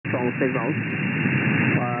strong signals,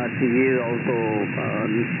 but he is also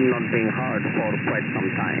not being heard for quite some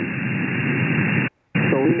time.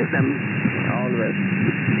 So we use them always,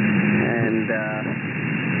 and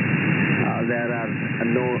there are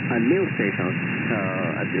no new stations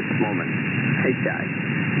at this moment. HI,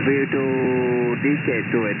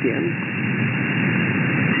 VU2DK to ATN.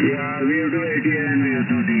 Yeah, VU2ATN,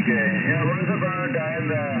 VU2DK. Yeah, once upon a time,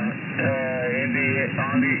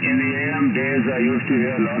 in the AM days, I used to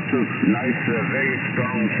hear lots of nice, very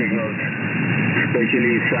strong signals,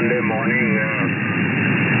 especially Sunday morning.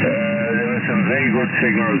 There were some very good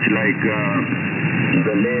signals like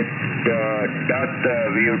the late DUT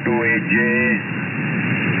VU2AJ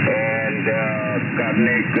and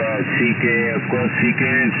Karnik CK. Of course,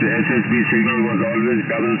 CK's SSB signal was always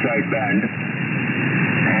double sideband,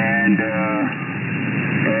 and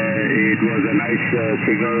it was a nice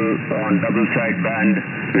signal on double sideband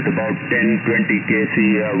with about 10-20 kc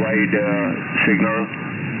wide signal.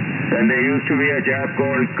 And there used to be a chap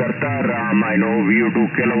called Kartaram, I know, VU2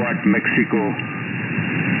 kilowatt Mexico.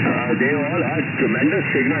 They all had tremendous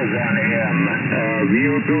signals on AM.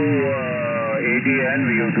 VU2ATN,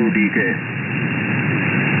 VU2DK.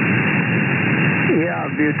 Yeah,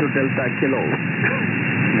 VU2 Delta Kilo,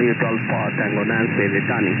 VU2 Alpha Tango Nancy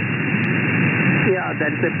returning. Yeah,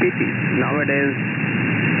 that's a pity. Nowadays,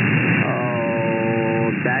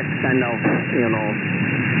 that kind of,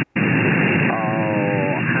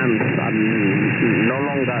 hams are no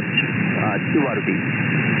longer QRV.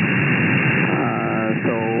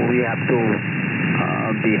 So we have to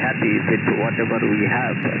be happy with whatever we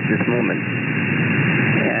have at this moment.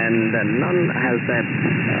 And none has that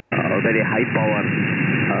very high power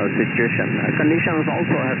situation. Conditions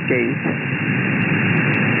also have changed.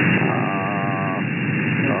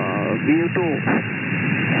 VU2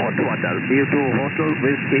 hot water, VU2 hotel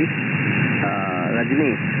whiskey,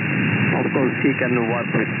 Rajni, of course he can work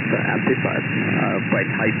with amplifiers, quite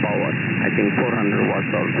high power, I think 400 watts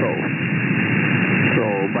or so.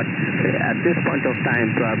 So, but at this point of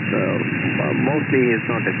time, perhaps mostly is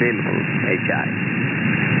not available, HI.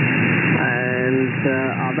 And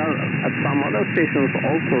some other stations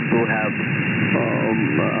also do have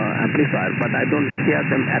amplifier, but I don't hear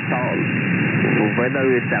them at all, whether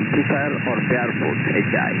it's amplifier or barefoot,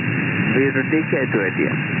 HI. VU2DK to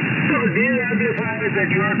ATN. So these amplifiers that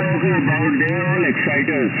you are talking about, they are all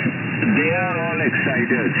exciters. They are all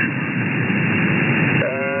exciters.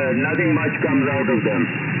 Nothing much comes out of them.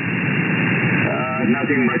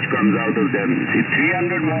 Nothing much comes out of them. See,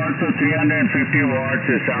 300 watts or 350 watts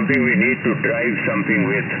is something we need to drive something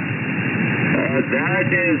with. That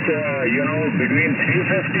is, between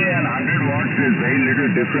 350 and 100 watts is very little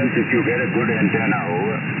difference if you get a good antenna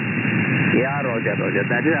over. Yeah, Roger.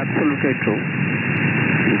 That is absolutely true.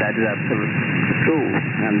 That is absolutely true.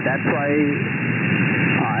 And that's why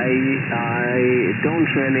I don't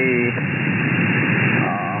really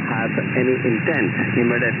have any intent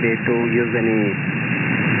immediately to use any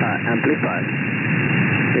amplifier,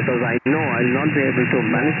 because I know I'll not be able to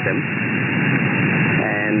manage them.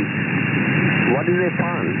 And what is the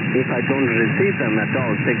fun if I don't receive them at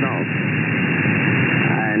all, signals,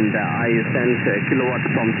 and I send a kilowatt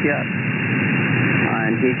from here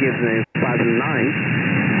and he gives me 509,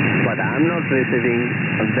 but I'm not receiving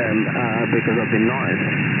them because of the noise,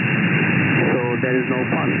 so there is no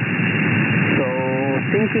fun. So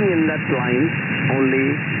thinking in that line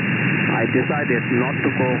only, I decided not to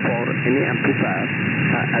go for any amplifier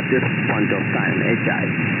at this point of time, HI.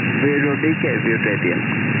 VU2DK, VU2ATN.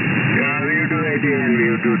 Yeah, VU2ATN,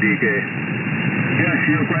 VU2DK. Yes,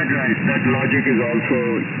 you're quite right. That logic is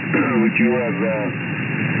also, which you have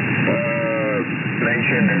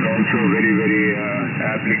mentioned, is also very, very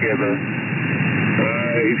applicable.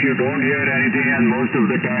 If you don't hear anything and most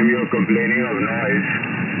of the time you're complaining of noise,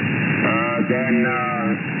 then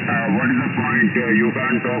what is the point? You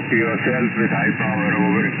can't talk to yourself with high power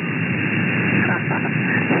over it.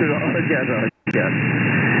 Roger.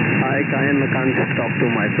 I can't talk to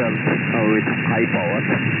myself with high power,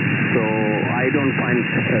 so I don't find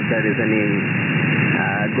there is any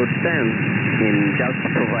good sense in just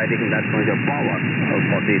providing that much of power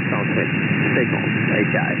for the transmit signal,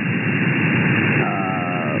 HI.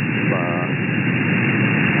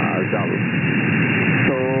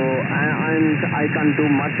 So I can't do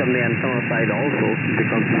much on the antenna side also,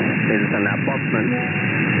 because it is an apartment.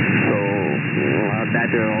 So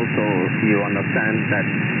that also you understand that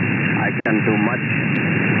I can do much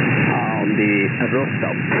on the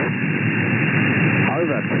rooftop.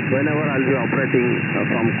 However, whenever I'll be operating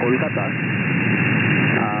from Kolkata,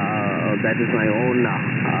 that is my own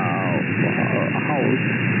house,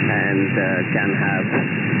 and can have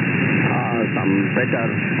better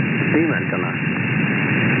beam antenna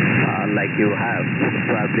like you have.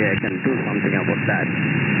 Probably I can do something about that.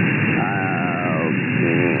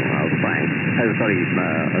 Fine.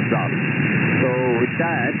 Zal. So with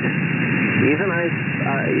that,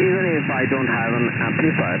 even if I don't have an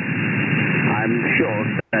amplifier, I'm sure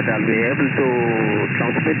that I'll be able to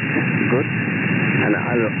transmit good, and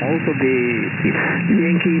I'll also be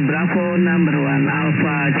Yankee Bravo number 1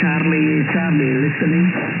 Alpha Charlie listening.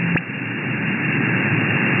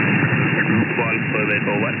 Call Quebec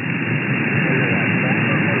over.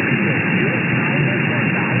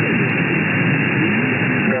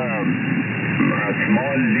 A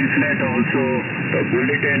small leaflet also, a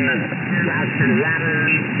bulletin.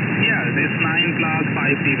 Yeah, this 9 class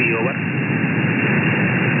 5 TV over.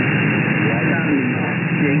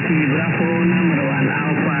 Yankee Bravo number 1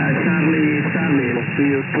 Alpha Charlie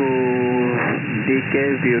VU2DK,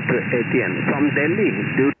 VU2ATN. From Delhi.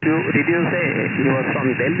 Did you say he was from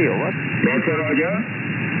Delhi, over? Yes, sir, Roger.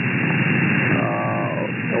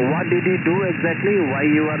 What did he do exactly? Why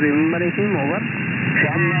you are remembering him, over?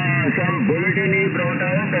 Some bulletin he brought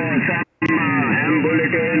out, some ham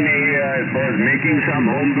bulletin. He was making some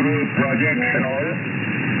homebrew projects and all.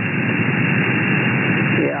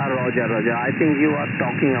 Yeah, Roger. I think you are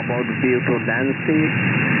talking about VU2 Nancy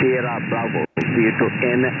Sierra Bravo, VU2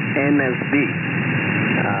 NSB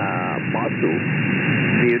Basu,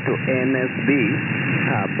 VU2 NSB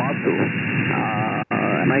Basu.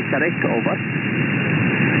 Am I correct, over?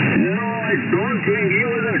 No, I don't think he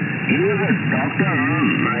was a doctor.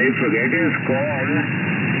 I forget his call.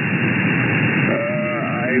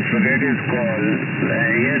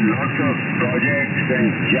 He had lots of projects and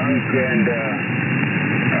junk and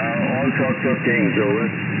all sorts of things, over.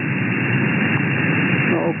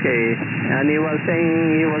 Okay, and you were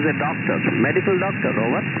saying he was a doctor, medical doctor,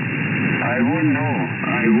 over? I wouldn't know,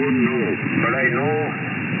 but I know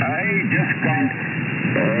I just can't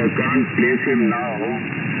place him now.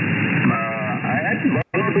 I had 1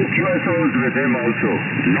 or 2 QSOs with him also.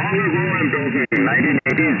 Long ago I'm talking,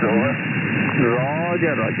 1980s, over.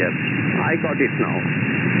 Roger. I got it now.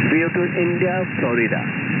 VU2 India, Florida.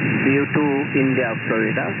 VU2 India,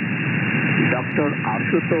 Florida. Dr.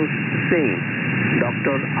 Ashutosh Singh.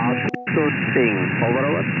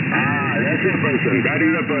 Over. That's a person. That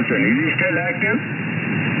is a person. Is he still active?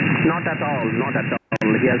 Not at all.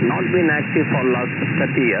 He has not been active for last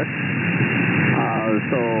 30 years.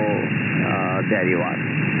 There you are.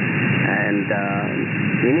 And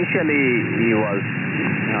initially he was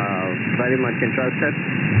very much interested.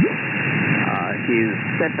 He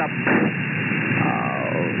set up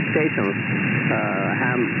stations,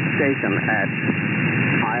 ham station at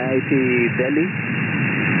IIT Delhi,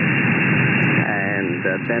 and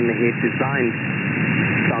then he designed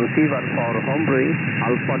transceiver for homebrewing,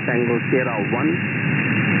 Alpha Tango Sierra 1,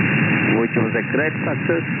 which was a great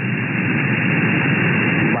success.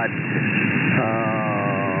 But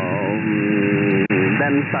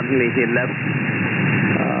then suddenly he left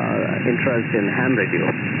interest in ham radio.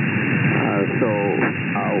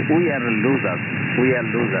 We are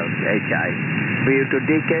losers, HI.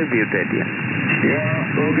 VU2DK, VU2ATN.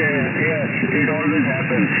 Yeah, okay, yes, it always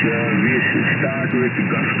happens. We start with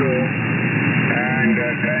gusto and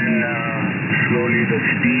then slowly the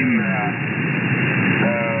steam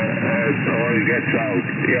all gets out.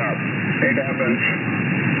 Yeah, it happens.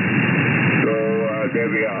 So there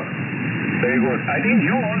we are. Very good. I think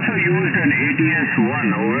you also used an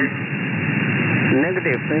ATS-1, over?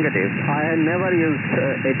 Negative. I have never used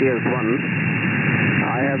ATS-1.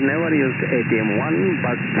 I have never used ATM-1,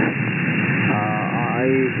 but I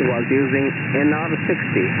was using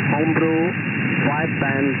NR60, homebrew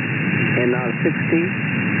 5-band NR60,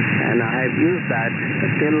 and I have used that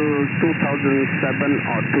till 2007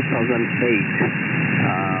 or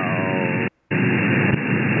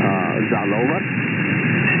 2008. Zal, over?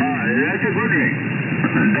 That's a good rig.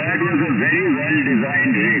 That was a very well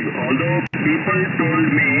designed rig. Although people told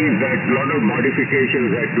me that a lot of modifications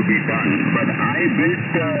had to be done, but I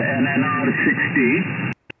built an NR60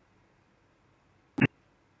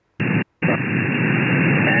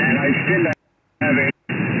 and I still have it,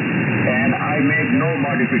 and I made no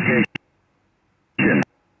modification.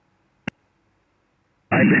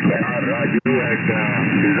 I built NR Raju had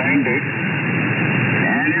designed it,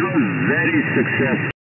 and it was very successful.